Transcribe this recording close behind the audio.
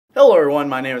Hello everyone,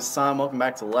 my name is Tom. Welcome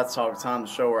back to Let's Talk with Tom, the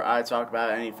show where I talk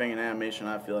about anything in animation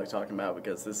I feel like talking about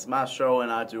because this is my show and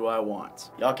I do what I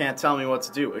want. Y'all can't tell me what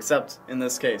to do, except in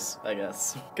this case, I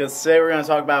guess. Because today we're going to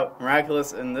talk about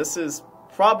Miraculous, and this is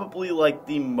probably like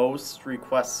the most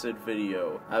requested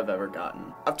video I've ever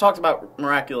gotten. I've talked about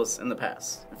Miraculous in the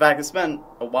past. In fact, it's been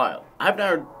a while. I've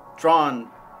never drawn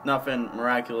nothing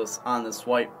miraculous on this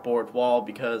whiteboard wall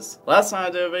because last time I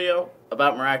did a video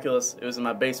about Miraculous, it was in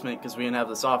my basement because we didn't have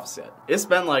this office yet. It's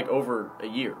been like over a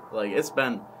year. Like, it's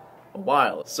been a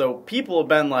while. So people have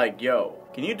been like, yo,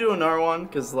 can you do another one?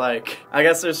 Because, like, I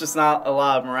guess there's just not a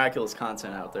lot of Miraculous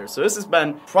content out there. So this has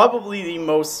been probably the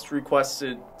most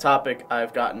requested topic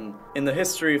I've gotten in the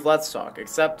history of Let's Talk,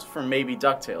 except for maybe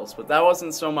DuckTales. But that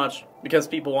wasn't so much because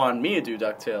people wanted me to do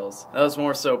DuckTales. That was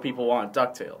more so people wanted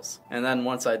DuckTales. And then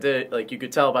once I did it, like, you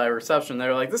could tell by reception, they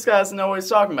were like, this guy doesn't know what he's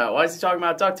talking about. Why is he talking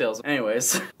about DuckTales?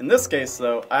 Anyways, in this case,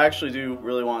 though, I actually do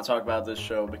really want to talk about this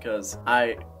show because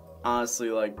I honestly,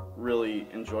 like, really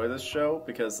enjoy this show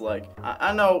because, like,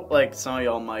 I know, like, some of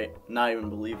y'all might not even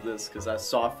believe this because I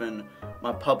soften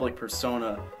my public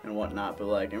persona and whatnot, but,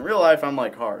 like, in real life, I'm,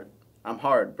 like, hard. I'm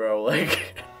hard, bro.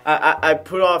 Like, I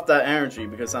put off that energy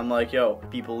because I'm like, yo,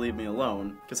 people leave me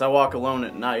alone. Because I walk alone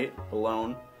at night,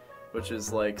 alone, which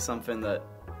is, like, something that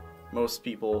most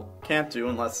people can't do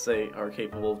unless they are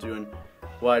capable of doing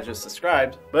what I just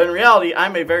described. But in reality,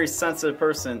 I'm a very sensitive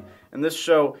person, and this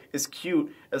show is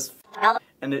cute as f,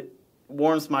 and it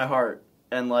warms my heart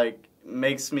and, like,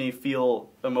 makes me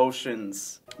feel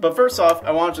emotions. But first off,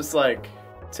 I want to just, like,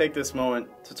 take this moment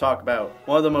to talk about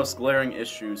one of the most glaring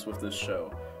issues with this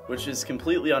show, which is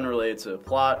completely unrelated to the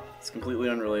plot, it's completely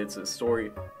unrelated to the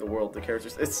story, the world, the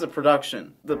characters. It's the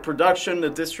production. The production, the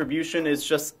distribution is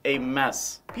just a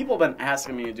mess. People have been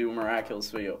asking me to do a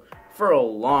Miraculous video for a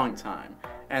long time.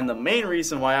 And the main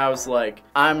reason why I was like,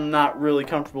 I'm not really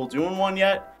comfortable doing one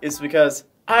yet is because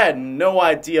I had no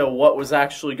idea what was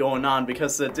actually going on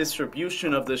because the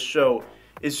distribution of this show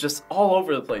is just all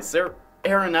over the place. They're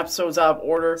airing episodes out of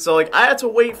order. So, like, I had to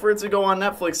wait for it to go on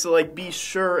Netflix to, like, be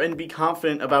sure and be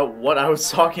confident about what I was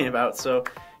talking about. So,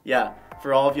 yeah,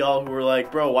 for all of y'all who were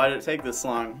like, bro, why did it take this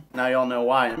long? Now y'all know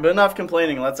why. But enough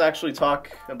complaining, let's actually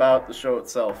talk about the show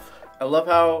itself. I love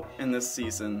how, in this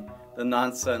season, the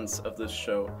nonsense of this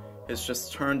show is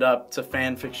just turned up to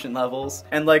fanfiction levels.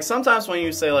 And, like, sometimes when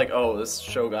you say, like, oh, this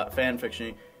show got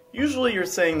fanfiction, usually you're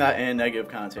saying that in a negative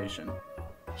connotation.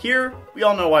 Here, we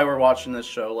all know why we're watching this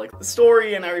show. Like, the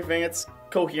story and everything, it's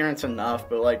coherent enough,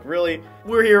 but, like, really,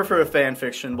 we're here for the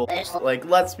fanfiction. But, like,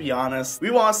 let's be honest.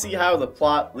 We want to see how the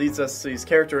plot leads us to these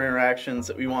character interactions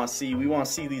that we want to see. We want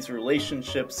to see these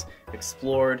relationships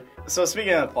explored. So,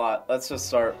 speaking of the plot, let's just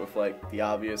start with, like, the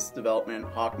obvious development.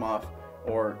 Hawkmoth,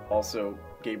 or also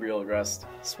Gabriel Agreste.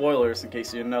 Spoilers, in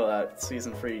case you didn't know that. It's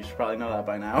season 3, you should probably know that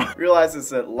by now. Realizes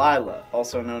that Lila,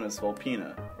 also known as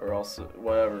Volpina, or also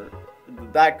whatever,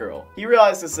 that girl, he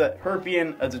realizes that her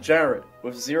being a degenerate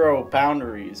with zero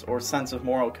boundaries or sense of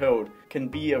moral code can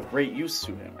be of great use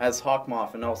to him. As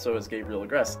Hawkmoth and also as Gabriel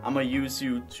Agreste, I'm gonna use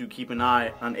you to keep an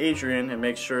eye on Adrian and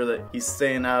make sure that he's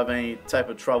staying out of any type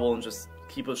of trouble and just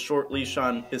keep a short leash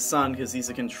on his son because he's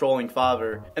a controlling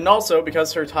father. And also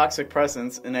because her toxic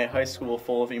presence in a high school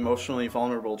full of emotionally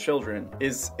vulnerable children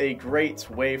is a great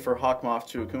way for Hawkmoth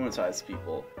to akumatize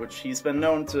people, which he's been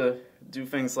known to do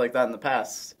things like that in the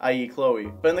past, i.e.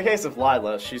 Chloe. But in the case of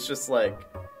Lila, she's just like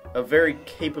a very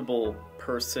capable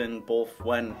person, both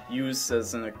when used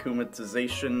as an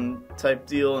akumatization type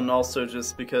deal and also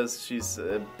just because she's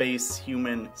a base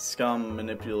human scum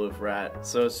manipulative rat.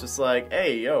 So it's just like,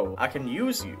 hey, yo, I can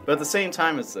use you. But at the same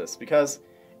time as this, because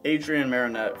Adrian and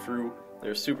Marinette, through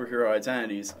their superhero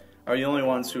identities, are the only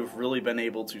ones who have really been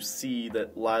able to see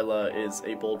that Lila is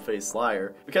a bold-faced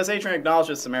liar. Because Adrian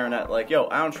acknowledges to Marinette, like, yo,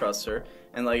 I don't trust her,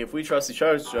 and, like, if we trust each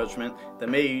other's judgment,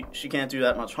 then maybe she can't do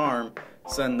that much harm.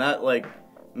 So then that, like,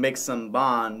 makes them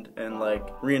bond and, like,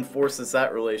 reinforces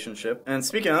that relationship. And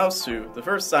speaking of those two, the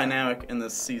first dynamic in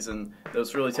this season that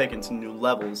was really taken to new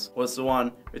levels was the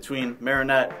one between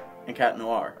Marinette and Cat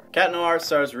Noir. Cat Noir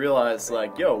starts to realize,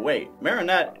 like, yo, wait,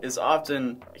 Marinette is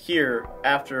often here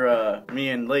after me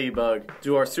and Ladybug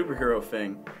do our superhero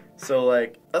thing. So,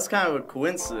 like, that's kind of a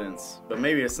coincidence, but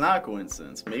maybe it's not a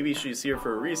coincidence. Maybe she's here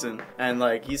for a reason. And,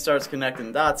 like, he starts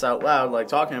connecting dots out loud, like,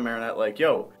 talking to Marinette, like,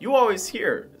 yo, you always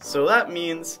here. So that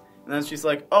means, and then she's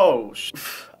like, oh,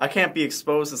 I can't be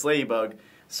exposed as Ladybug.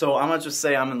 So I'm gonna just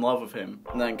say I'm in love with him.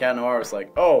 And then Cat Noir is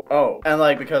like, oh. And,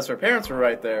 like, because her parents were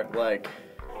right there, like,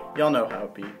 y'all know how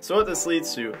it be. So what this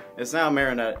leads to is now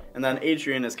Marinette, and then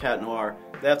Adrian as Cat Noir,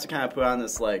 they have to kind of put on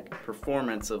this, like,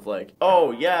 performance of, like,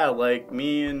 oh, yeah, like,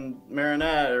 me and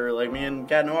Marinette, or, like, me and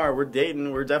Cat Noir, we're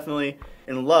dating, we're definitely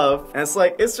in love. And it's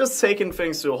like, it's just taking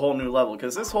things to a whole new level,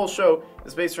 because this whole show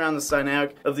is based around this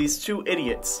dynamic of these two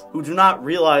idiots who do not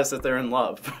realize that they're in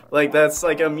love. Like, that's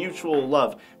like a mutual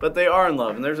love, but they are in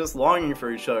love, and they're just longing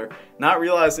for each other, not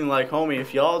realizing, like, homie,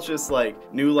 if y'all just,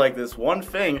 like, knew, like, this one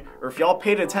thing, or if y'all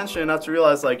paid attention enough to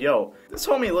realize, like, yo, this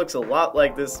homie looks a lot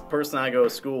like this person I go to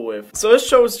school with. So this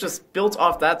show is just built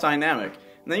off that dynamic.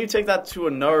 And then you take that to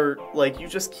another, like, you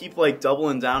just keep, like,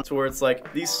 doubling down to where it's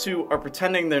like, these two are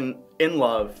pretending they're in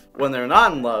love when they're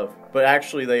not in love, but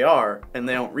actually they are, and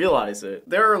they don't realize it.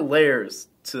 There are layers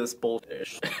to this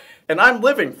bullshit. And I'm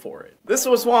living for it. This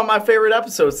was one of my favorite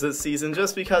episodes this season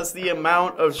just because the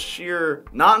amount of sheer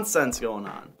nonsense going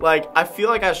on. Like, I feel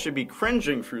like I should be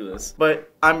cringing through this, but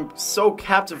I'm so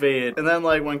captivated. And then,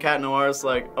 like, when Cat Noir's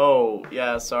like, oh,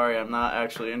 yeah, sorry, I'm not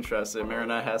actually interested,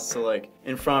 Marinette has to, like,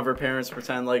 in front of her parents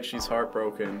pretend like she's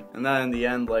heartbroken. And then in the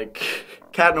end, like,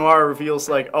 Cat Noir reveals,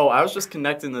 like, oh, I was just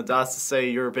connecting the dots to say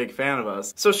you're a big fan of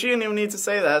us. So she didn't even need to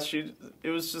say that. It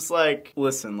was just like,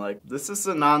 listen, like, this is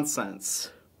the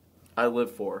nonsense I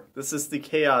live for. This is the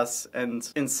chaos and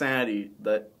insanity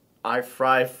that I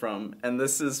thrive from, and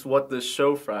this is what this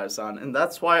show thrives on, and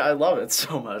that's why I love it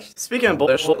so much. Speaking of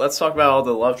bullshit, let's talk about all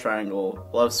the love triangle.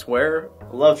 Love square?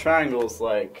 The love triangle is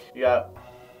like, you got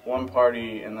one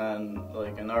party and then,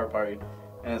 like, another party,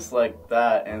 and it's like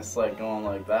that, and it's like going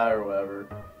like that or whatever.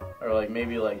 Or like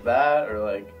maybe like that, or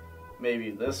like maybe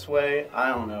this way, I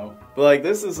don't know. But like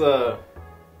this is a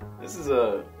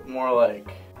more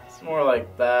like, it's more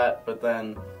like that, but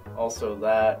then also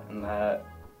that, and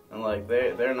like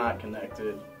they're not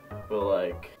connected, but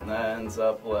like, and that ends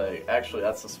up like, actually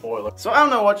that's a spoiler. So I don't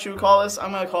know what you would call this.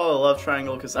 I'm gonna call it a love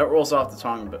triangle because that rolls off the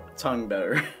tongue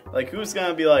better. Like, who's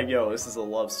gonna be like, yo, this is a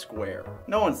love square?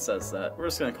 No one says that. We're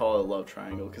just gonna call it a love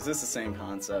triangle because it's the same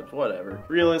concept, whatever.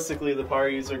 Realistically, the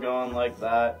parties are going like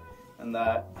that, and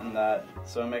that, and that,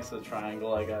 so it makes it a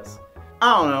triangle, I guess.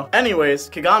 I don't know. Anyways,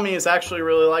 Kagami is actually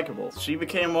really likable. She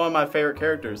became one of my favorite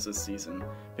characters this season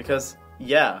because,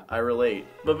 yeah, I relate.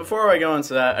 But before I go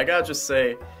into that, I gotta just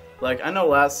say, like, I know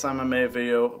last time I made a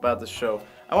video about this show,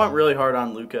 I went really hard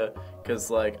on Luca, because,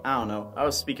 like, I don't know, I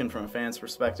was speaking from a fan's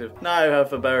perspective. Now I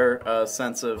have a better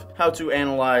sense of how to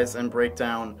analyze and break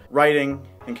down writing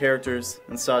and characters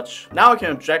and such. Now I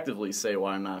can objectively say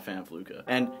why I'm not a fan of Luca.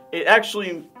 And it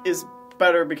actually is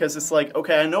better because it's like,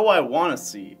 okay, I know what I want to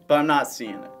see, but I'm not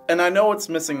seeing it. And I know what's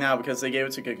missing now because they gave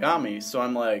it to Kagami, so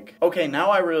I'm like, okay,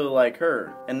 now I really like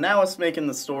her. And now it's making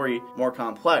the story more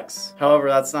complex. However,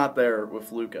 that's not there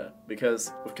with Luca,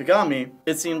 because with Kagami,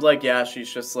 it seemed like, yeah,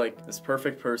 she's just like this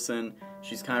perfect person,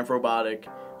 she's kind of robotic,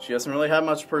 she doesn't really have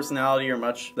much personality or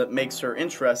much that makes her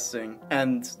interesting,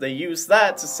 and they use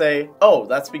that to say, oh,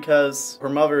 that's because her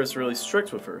mother is really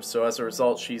strict with her, so as a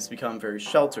result she's become very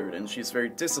sheltered, and she's very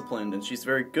disciplined, and she's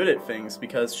very good at things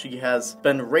because she has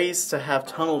been raised to have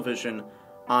tunnel vision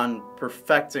on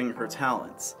perfecting her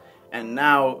talents. And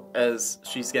now, as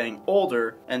she's getting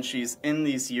older, and she's in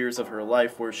these years of her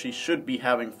life where she should be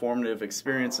having formative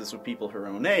experiences with people her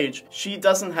own age, she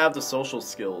doesn't have the social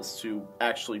skills to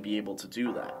actually be able to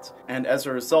do that. And as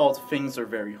a result, things are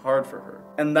very hard for her.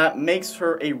 And that makes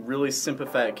her a really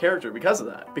sympathetic character because of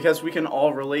that. Because we can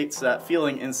all relate to that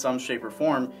feeling in some shape or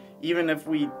form, even if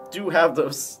we do have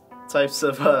those types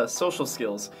of social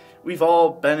skills. We've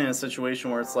all been in a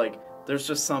situation where it's like, there's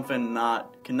just something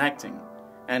not connecting.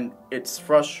 And it's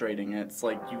frustrating. It's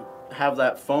like you have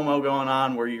that FOMO going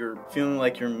on where you're feeling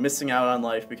like you're missing out on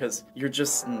life because you're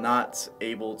just not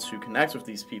able to connect with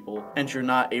these people and you're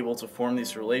not able to form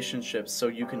these relationships so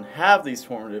you can have these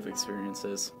formative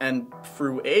experiences. And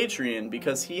through Adrian,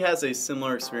 because he has a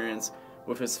similar experience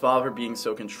with his father being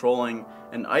so controlling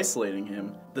and isolating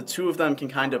him, the two of them can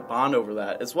kind of bond over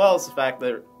that, as well as the fact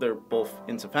that they're both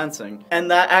into fencing. And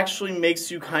that actually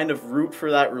makes you kind of root for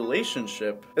that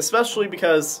relationship, especially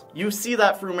because you see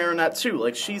that through Marinette too.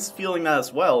 Like, she's feeling that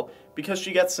as well, because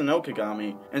she gets to know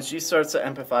Kagami, and she starts to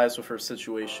empathize with her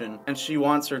situation, and she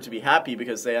wants her to be happy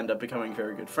because they end up becoming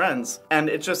very good friends, and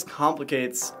it just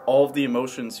complicates all of the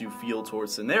emotions you feel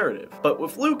towards the narrative. But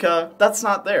with Luca, that's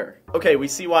not there. Okay, we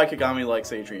see why Kagami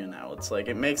likes Adrian now. It's like,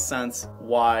 it makes sense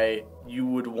why you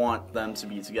would want them to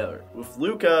be together. With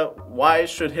Luca, why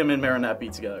should him and Marinette be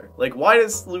together? Like, why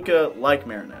does Luca like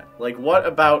Marinette? Like, what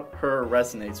about her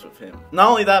resonates with him? Not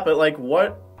only that, but like,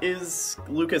 what is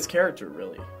Luca's character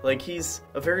really? Like, he's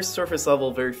a very surface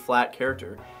level, very flat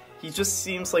character. He just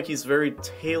seems like he's very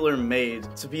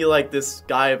tailor-made to be like this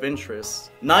guy of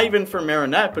interest. Not even for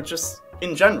Marinette, but just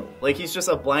in general. Like, he's just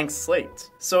a blank slate.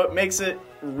 So it makes it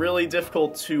really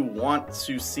difficult to want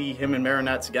to see him and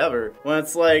Marinette together when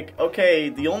it's like, okay,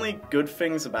 the only good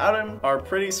things about him are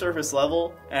pretty surface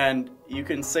level, and you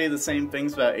can say the same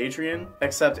things about Adrian,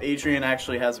 except Adrian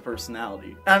actually has a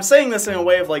personality. And I'm saying this in a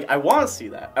way of like, I want to see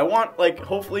that. I want, like,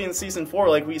 hopefully in season 4,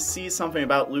 like, we see something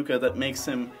about Luca that makes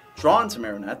him drawn to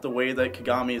Marinette the way that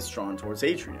Kagami is drawn towards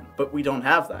Adrian. But we don't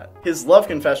have that. His love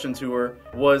confession to her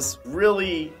was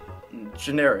really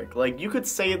generic. Like, you could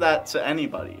say that to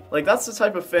anybody. Like, that's the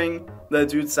type of thing that a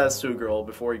dude says to a girl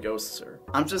before he ghosts her.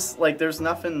 I'm just like, there's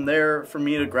nothing there for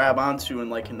me to grab onto and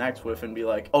like connect with and be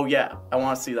like, oh yeah, I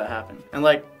want to see that happen. And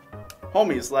like,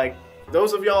 homies, like,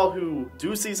 those of y'all who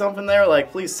do see something there,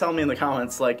 like, please tell me in the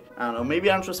comments. Like, I don't know,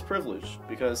 maybe I'm just privileged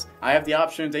because I have the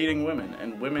option of dating women,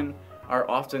 and women are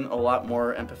often a lot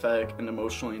more empathetic and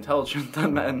emotionally intelligent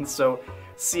than men. So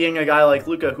seeing a guy like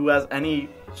Luca who has any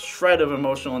shred of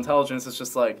emotional intelligence is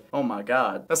just like, oh my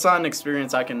god. That's not an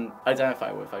experience I can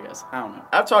identify with, I guess. I don't know.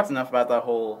 I've talked enough about that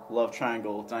whole love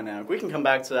triangle dynamic. We can come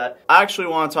back to that. I actually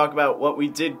want to talk about what we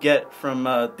did get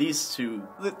from these two.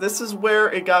 This is where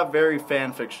it got very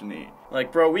fanfiction-y.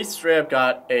 Like, bro, we straight up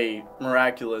got a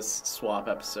Miraculous swap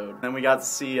episode. Then we got to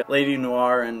see Lady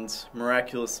Noir and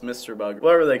Miraculous Mr. Bug,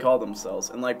 whatever they call themselves.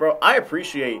 And like, bro, I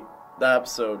appreciate that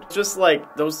episode. Just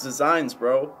like those designs,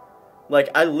 bro. Like,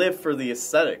 I live for the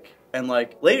aesthetic. And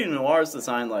like, Lady Noir's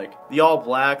design, like, the all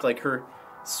black, like her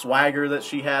swagger that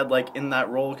she had, like, in that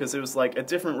role, because it was like a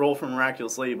different role from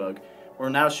Miraculous Ladybug, where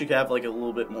now she could have like a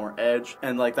little bit more edge.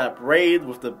 And like that braid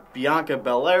with the Bianca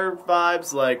Belair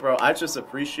vibes, like, bro, I just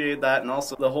appreciate that. And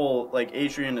also the whole, like,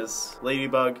 Adrian as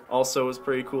Ladybug also was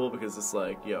pretty cool, because it's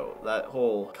like, yo, that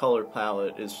whole color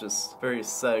palette is just very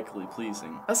aesthetically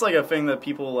pleasing. That's like a thing that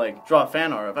people like draw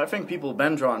fan art of. I think people have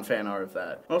been drawing fan art of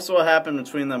that. Most of what happened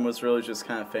between them was really just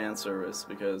kind of fan service,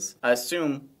 because I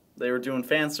assume they were doing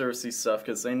fan servicey stuff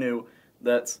because they knew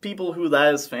that people who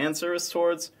that is fan service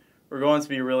towards we're going to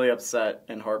be really upset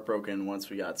and heartbroken once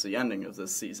we got to the ending of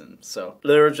this season. So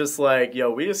they were just like,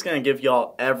 yo, we're just gonna give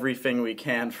y'all everything we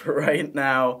can for right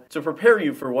now to prepare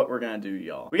you for what we're gonna do,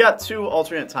 y'all. We got 2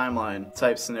 alternate timeline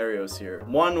type scenarios here.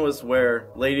 One was where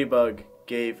Ladybug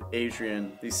gave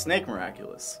Adrian the Snake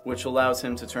Miraculous, which allows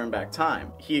him to turn back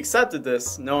time. He accepted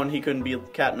this knowing he couldn't be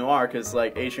Cat Noir, because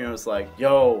like Adrian was like,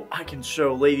 yo, I can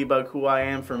show Ladybug who I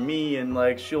am for me, and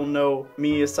like she'll know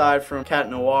me aside from Cat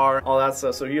Noir, all that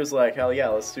stuff. So he was like, hell yeah,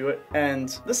 let's do it. And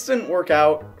this didn't work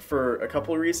out for a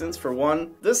couple of reasons. For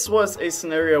one, this was a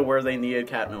scenario where they needed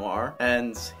Cat Noir,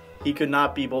 and he could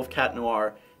not be both Cat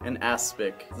Noir and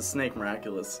Aspic, the Snake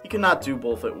Miraculous. He could not do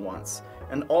both at once.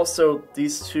 And also,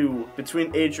 these two,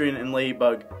 between Adrian and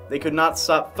Ladybug, they could not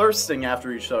stop thirsting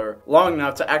after each other long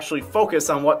enough to actually focus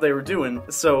on what they were doing.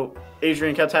 So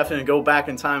Adrian kept having to go back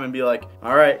in time and be like,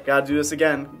 alright, gotta do this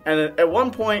again. And at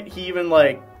one point, he even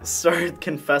like started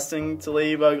confessing to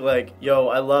Ladybug, like, yo,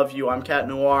 I love you, I'm Cat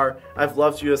Noir, I've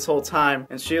loved you this whole time.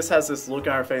 And she just has this look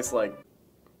on her face like,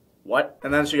 what?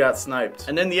 And then she got sniped.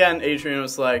 And in the end, Adrian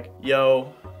was like,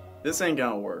 yo, this ain't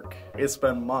gonna work. It's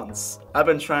been months. I've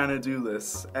been trying to do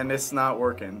this, and it's not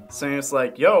working. So it's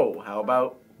like, yo, how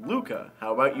about Luca?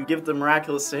 How about you give the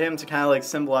Miraculous to him to kind of like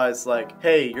symbolize like,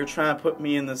 hey, you're trying to put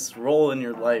me in this role in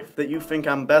your life that you think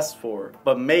I'm best for,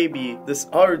 but maybe this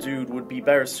other dude would be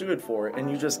better suited for it,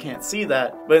 and you just can't see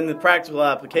that. But in the practical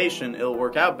application, it'll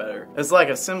work out better. It's like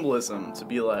a symbolism to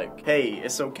be like, hey,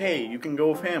 it's okay, you can go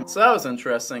with him. So that was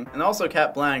interesting. And also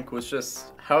Cat Blank was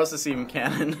just, how is this even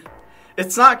canon?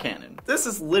 It's not canon. This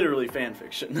is literally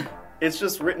fanfiction. It's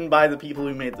just written by the people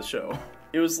who made the show.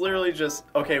 It was literally just,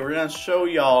 okay, we're gonna show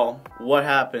y'all what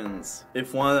happens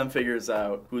if one of them figures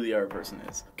out who the other person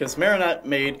is. Because Marinette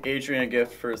made Adrian a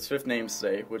gift for his 5th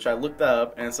namesday, which I looked that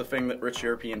up, and it's a thing that rich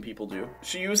European people do.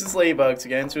 She uses Ladybug to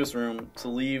get into his room to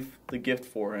leave the gift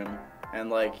for him. And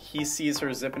like, he sees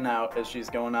her zipping out as she's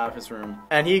going out of his room.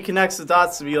 And he connects the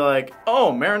dots to be like,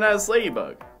 oh, Marinette is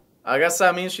Ladybug. I guess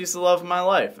that means she's the love of my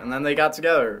life. And then they got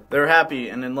together. They were happy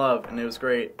and in love, and it was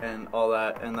great and all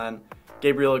that. And then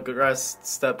Gabriel Gress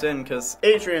stepped in because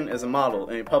Adrian is a model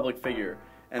and a public figure,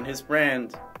 and his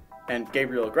brand, and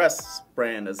Gabriel Gress's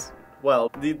brand as well.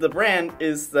 The brand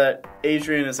is that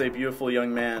Adrian is a beautiful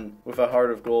young man with a heart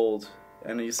of gold,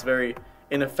 and he's very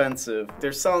inoffensive.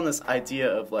 They're selling this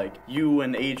idea of like, you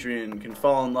and Adrian can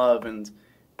fall in love and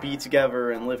be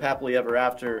together and live happily ever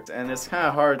after, and it's kind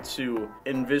of hard to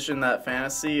envision that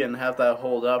fantasy and have that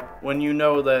hold up when you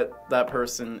know that that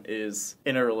person is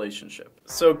in a relationship.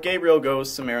 So Gabriel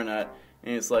goes to Marinette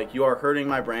and he's like, you are hurting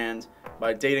my brand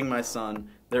by dating my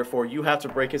son, therefore you have to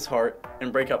break his heart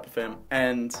and break up with him,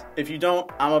 and if you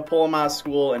don't, I'm gonna pull him out of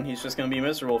school and he's just gonna be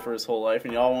miserable for his whole life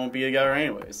and y'all won't be together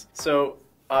anyways. So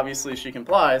obviously she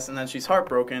complies, and then she's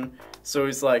heartbroken. So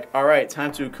he's like, alright,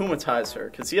 time to akumatize her,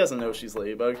 because he doesn't know she's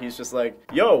Ladybug. He's just like,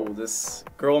 yo, this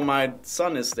girl my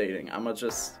son is dating, I'ma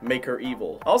just make her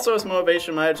evil. Also, his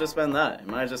motivation might have just been that. It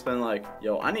might have just been like,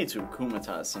 yo, I need to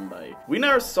akumatize somebody. We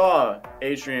never saw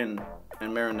Adrien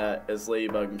and Marinette as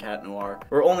Ladybug and Cat Noir,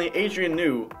 where only Adrien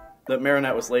knew that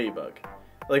Marinette was Ladybug.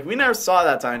 Like, we never saw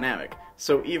that dynamic.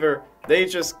 So either they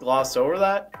just glossed over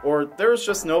that, or there was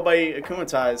just nobody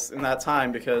akumatized in that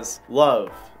time because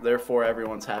love, therefore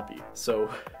everyone's happy. So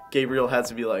Gabriel had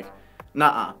to be like,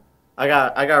 nah, I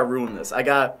gotta ruin this.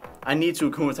 I need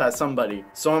to akumatize somebody.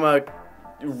 So I'm gonna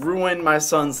ruin my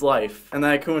son's life, and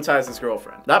then I akumatize his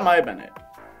girlfriend. That might have been it.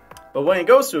 But when he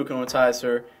goes to akumatize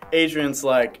her, Adrian's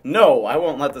like, no, I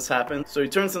won't let this happen. So he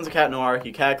turns into Cat Noir,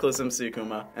 he cataclysms the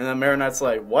Akuma, and then Marinette's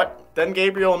like, what? Then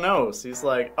Gabriel knows. He's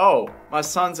like, oh, my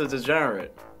son's a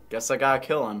degenerate. Guess I gotta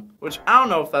kill him. Which, I don't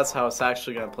know if that's how it's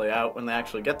actually gonna play out when they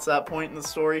actually get to that point in the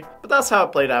story, but that's how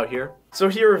it played out here. So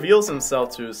he reveals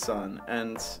himself to his son,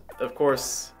 and of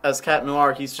course, as Cat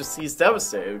Noir, he's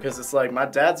devastated, because it's like, my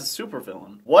dad's a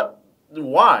supervillain. What?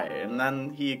 Why? And then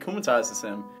he akumatizes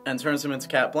him, and turns him into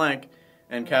Cat Blank,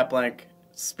 and Cat Blank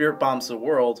spirit bombs the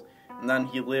world, and then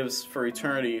he lives for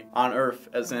eternity on Earth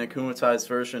as an akumatized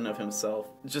version of himself.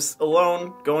 Just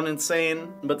alone, going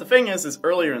insane. But the thing is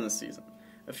earlier in the season,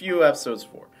 a few episodes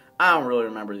before, I don't really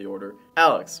remember the order,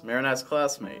 Alex, Marinette's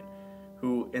classmate,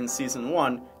 who in season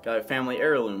 1 got a family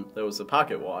heirloom that was a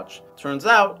pocket watch. Turns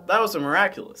out that was a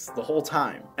Miraculous the whole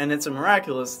time. And it's a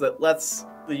Miraculous that lets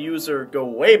the user go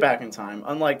way back in time,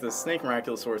 unlike the Snake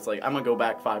Miraculous where it's like, I'm gonna go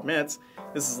back 5 minutes.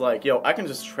 This is like, yo, I can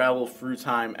just travel through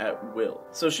time at will.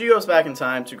 So she goes back in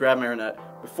time to grab Marinette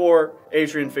before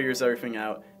Adrien figures everything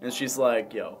out, and she's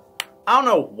like, yo, I don't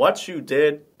know what you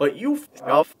did, but you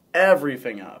f***ed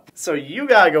everything up. So you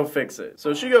gotta go fix it.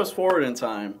 So she goes forward in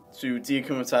time to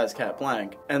deakumatize Cat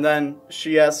Blank, and then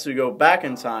she has to go back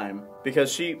in time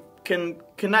because she can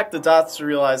connect the dots to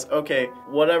realize, okay,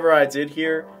 whatever I did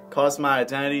here caused my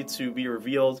identity to be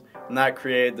revealed, and that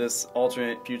created this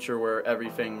alternate future where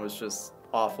everything was just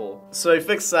awful. So they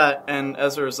fixed that, and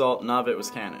as a result, none of it was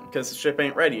canon, because the ship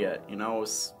ain't ready yet, you know,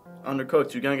 it's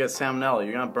undercooked, you're gonna get salmonella,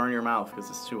 you're gonna burn your mouth because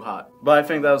it's too hot. But I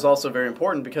think that was also very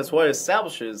important, because what it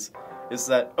establishes is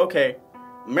that, okay,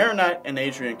 Marinette and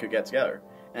Adrien could get together,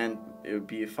 and it would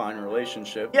be a fine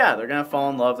relationship. Yeah, they're gonna fall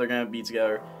in love, they're gonna be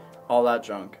together, all that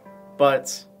junk.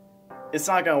 But it's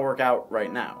not gonna work out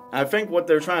right now. And I think what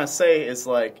they're trying to say is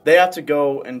like, they have to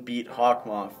go and beat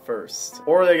Hawkmoth first.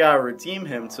 Or they gotta redeem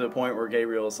him to the point where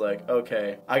Gabriel's like,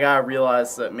 okay, I gotta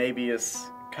realize that maybe it's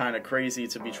kind of crazy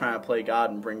to be trying to play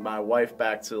God and bring my wife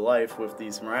back to life with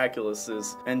these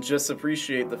Miraculouses, and just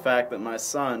appreciate the fact that my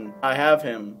son, I have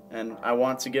him, and I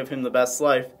want to give him the best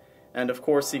life, and of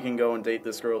course he can go and date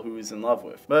this girl who he's in love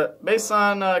with. But based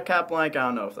on Cat Blank, I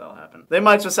don't know if that'll happen. They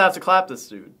might just have to clap this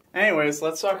dude. Anyways,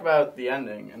 let's talk about the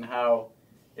ending and how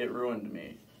it ruined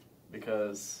me,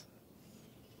 because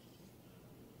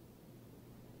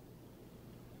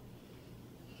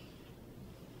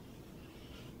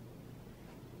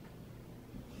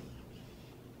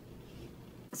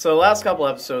so the last couple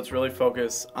episodes really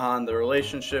focus on the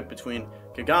relationship between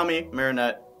Kagami,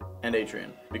 Marinette, and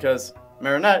Adrien. Because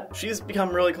Marinette, she's become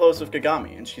really close with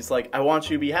Kagami, and she's like, I want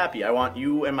you to be happy. I want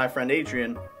you and my friend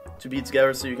Adrien to be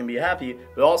together so you can be happy,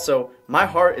 but also, my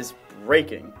heart is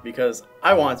breaking because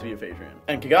I want to be with Adrien.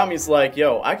 And Kagami's like,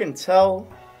 yo, I can tell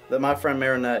that my friend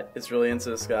Marinette is really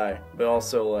into this guy, but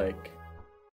also, like,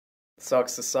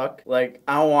 sucks to suck. Like,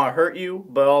 I don't want to hurt you,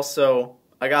 but also,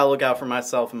 I gotta look out for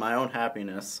myself and my own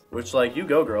happiness. Which, like, you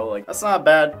go, girl. Like, that's not a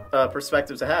bad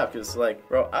perspective to have, because, like,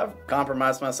 bro, I've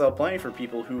compromised myself plenty for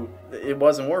people who it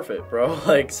wasn't worth it, bro.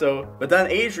 Like, so, but then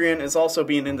Adrien is also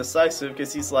being indecisive,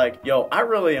 because he's like, yo, I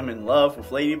really am in love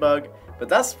with Ladybug, but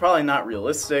that's probably not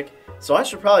realistic, so I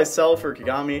should probably sell for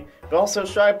Kagami, but also,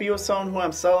 should I be with someone who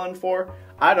I'm selling for?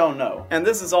 I don't know. And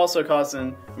this is also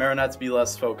causing Marinette to be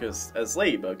less focused as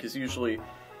Ladybug, because usually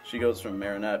she goes from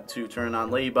Marinette to turn on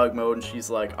Ladybug mode, and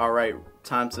she's like, alright,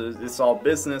 time to, it's all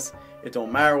business, it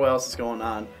don't matter what else is going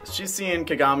on. She's seeing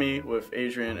Kagami with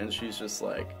Adrien, and she's just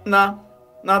like, nah,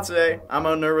 not today. I'm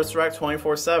a nervous wreck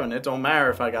 24/7, it don't matter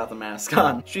if I got the mask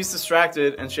on. She's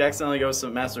distracted, and she accidentally goes to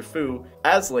Master Fu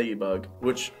as Ladybug,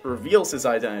 which reveals his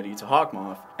identity to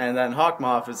Hawkmoth, and then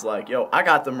Hawkmoth is like, yo, I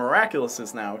got the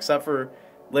Miraculouses now, except for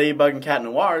Ladybug and Cat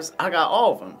Noir's, I got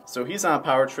all of them. So he's on a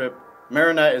power trip.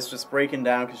 Marinette is just breaking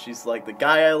down because she's like, the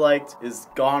guy I liked is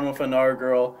gone with another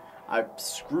girl, I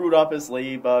screwed up his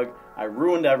Ladybug, I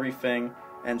ruined everything,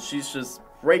 and she's just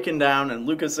breaking down, and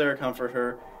Luca's there to comfort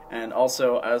her, And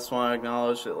also, I just want to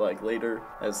acknowledge that, like, later,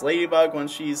 as Ladybug, when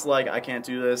she's like, I can't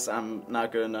do this, I'm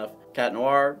not good enough, Cat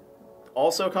Noir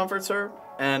also comforts her.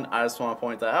 And I just want to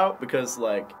point that out because,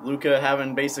 like, Luca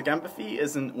having basic empathy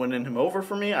isn't winning him over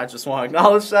for me. I just want to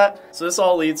acknowledge that. So this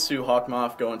all leads to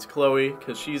Hawkmoth going to Chloe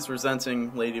because she's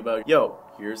resenting Ladybug. Yo,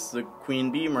 here's the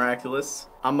Queen Bee Miraculous.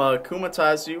 I'ma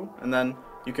kumatize you, and then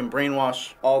you can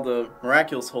brainwash all the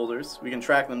Miraculous holders. We can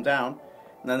track them down,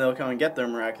 and then they'll come and get their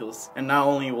Miraculous. And not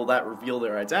only will that reveal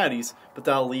their identities, but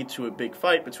that'll lead to a big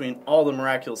fight between all the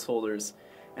Miraculous holders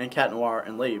and Cat Noir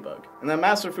and Ladybug. And then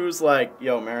Master Fu's like,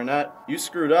 yo, Marinette, you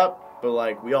screwed up, but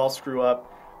like, we all screw up.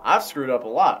 I've screwed up a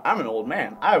lot. I'm an old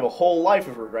man. I have a whole life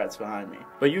of regrets behind me.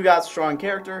 But you got strong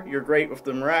character, you're great with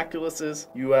the Miraculouses,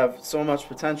 you have so much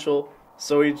potential,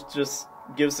 so he just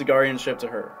gives the guardianship to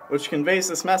her, which conveys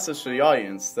this message to the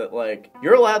audience that, like,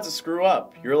 you're allowed to screw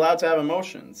up, you're allowed to have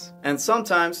emotions, and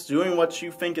sometimes doing what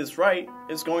you think is right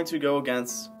is going to go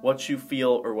against what you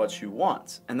feel or what you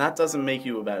want, and that doesn't make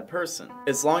you a bad person.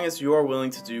 As long as you are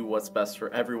willing to do what's best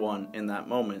for everyone in that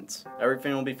moment,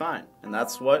 everything will be fine. And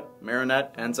that's what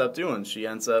Marinette ends up doing. She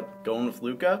ends up going with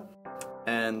Luca,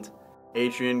 and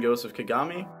Adrian goes with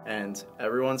Kagami, and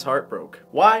everyone's heart broke.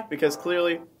 Why? Because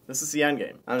clearly this is the end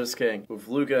game. I'm just kidding. With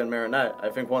Luca and Marinette, I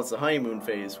think once the honeymoon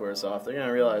phase wears off, they're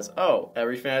gonna realize, oh,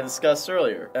 everything I discussed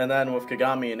earlier. And then with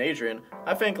Kagami and Adrian,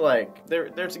 I think, like, they're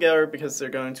together because they're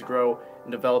going to grow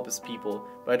and develop as people,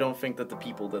 but I don't think that the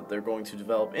people that they're going to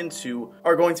develop into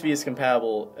are going to be as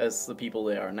compatible as the people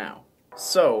they are now.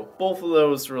 So, both of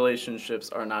those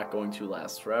relationships are not going to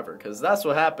last forever, because that's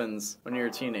what happens when you're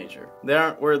a teenager. They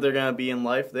aren't where they're gonna be in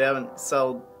life. They haven't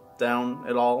settled down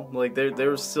at all. Like,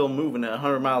 they're still moving at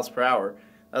 100 miles per hour.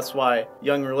 That's why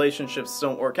young relationships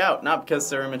don't work out. Not because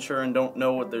they're immature and don't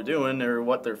know what they're doing or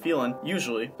what they're feeling,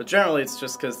 usually, but generally it's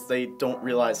just because they don't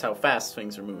realize how fast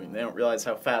things are moving. They don't realize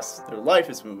how fast their life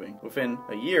is moving. Within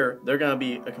a year, they're gonna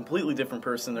be a completely different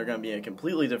person, they're gonna be in a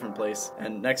completely different place,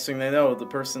 and next thing they know, the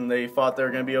person they thought they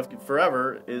were gonna be with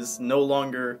forever is no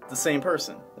longer the same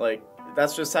person. Like,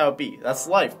 that's just how it be. That's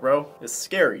life, bro. It's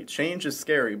scary. Change is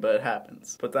scary, but it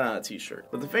happens. Put that on a t-shirt.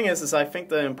 But the thing is I think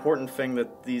the important thing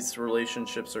that these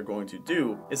relationships are going to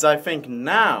do is I think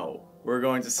now we're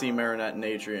going to see Marinette and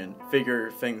Adrian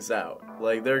figure things out.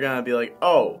 Like, they're gonna be like,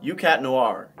 oh, you Cat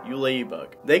Noir, you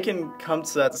Ladybug. They can come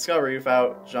to that discovery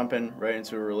without jumping right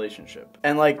into a relationship.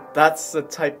 And, like, that's the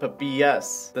type of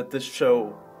BS that this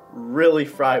show really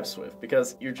thrives with,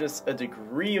 because you're just a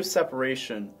degree of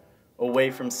separation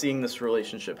away from seeing this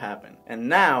relationship happen. And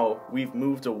now we've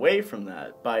moved away from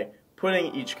that by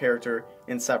putting each character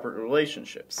in separate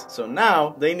relationships. So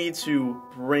now they need to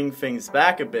bring things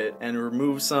back a bit and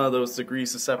remove some of those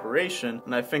degrees of separation.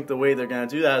 And I think the way they're gonna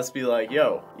do that is be like,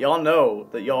 yo, y'all know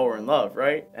that y'all were in love,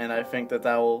 right? And I think that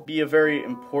that will be a very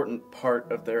important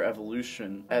part of their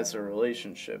evolution as a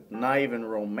relationship. Not even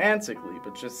romantically,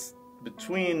 but just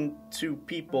between two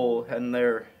people and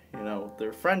their, you know,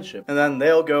 their friendship. And then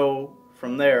they'll go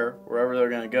from there, wherever they're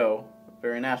gonna go,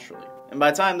 very naturally. And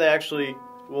by the time they actually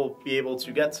will be able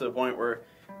to get to the point where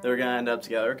they're gonna end up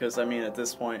together, because I mean, at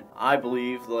this point, I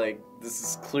believe, like, this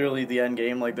is clearly the end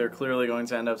game. Like, they're clearly going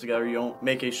to end up together. You don't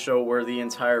make a show where the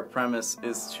entire premise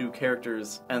is two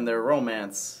characters and their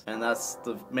romance, and that's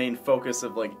the main focus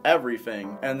of, like,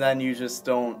 everything, and then you just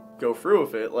don't go through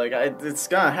with it. Like, it's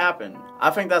gonna happen.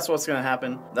 I think that's what's gonna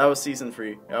happen. That was season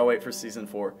 3. I'll wait for season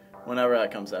 4. Whenever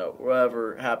that comes out,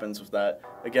 whatever happens with that.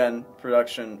 Again,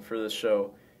 production for this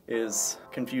show is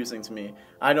confusing to me.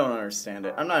 I don't understand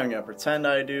it. I'm not even gonna pretend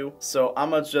I do. So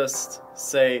I'ma just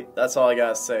say that's all I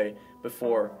gotta say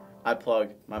before I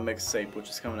plug my mixtape, which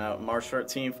is coming out March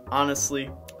 13th. Honestly,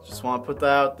 just want to put that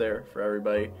out there for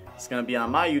everybody. It's gonna be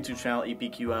on my YouTube channel,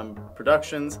 EPQM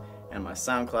Productions, and my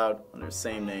SoundCloud under the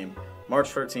same name. March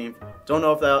 13th. Don't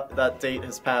know if that date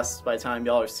has passed by the time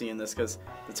y'all are seeing this, because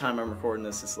the time I'm recording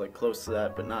this is, like, close to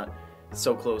that, but not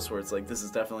so close where it's like this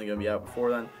is definitely going to be out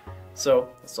before then. So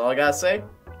that's all I gotta say.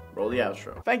 Roll the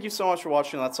outro. Thank you so much for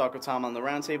watching Let's Talk with Tom on the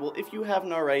Roundtable. If you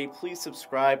haven't already, please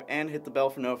subscribe and hit the bell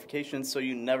for notifications so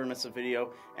you never miss a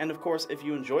video. And of course, if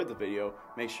you enjoyed the video,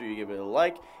 make sure you give it a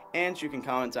like, and you can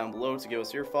comment down below to give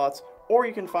us your thoughts. Or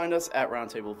you can find us at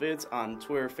Roundtable Vids on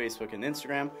Twitter, Facebook, and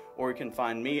Instagram. Or you can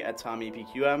find me at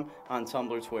TommyPQM on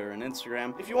Tumblr, Twitter, and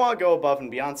Instagram. If you want to go above and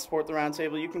beyond to support the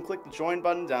Roundtable, you can click the join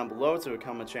button down below to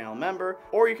become a channel member.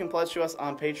 Or you can pledge to us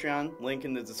on Patreon, link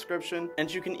in the description.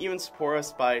 And you can even support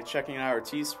us by checking out our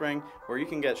Teespring, where you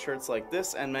can get shirts like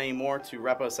this and many more to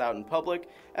rep us out in public.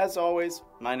 As always,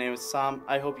 my name is Tom.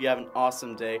 I hope you have an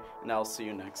awesome day, and I'll see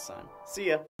you next time. See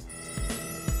ya!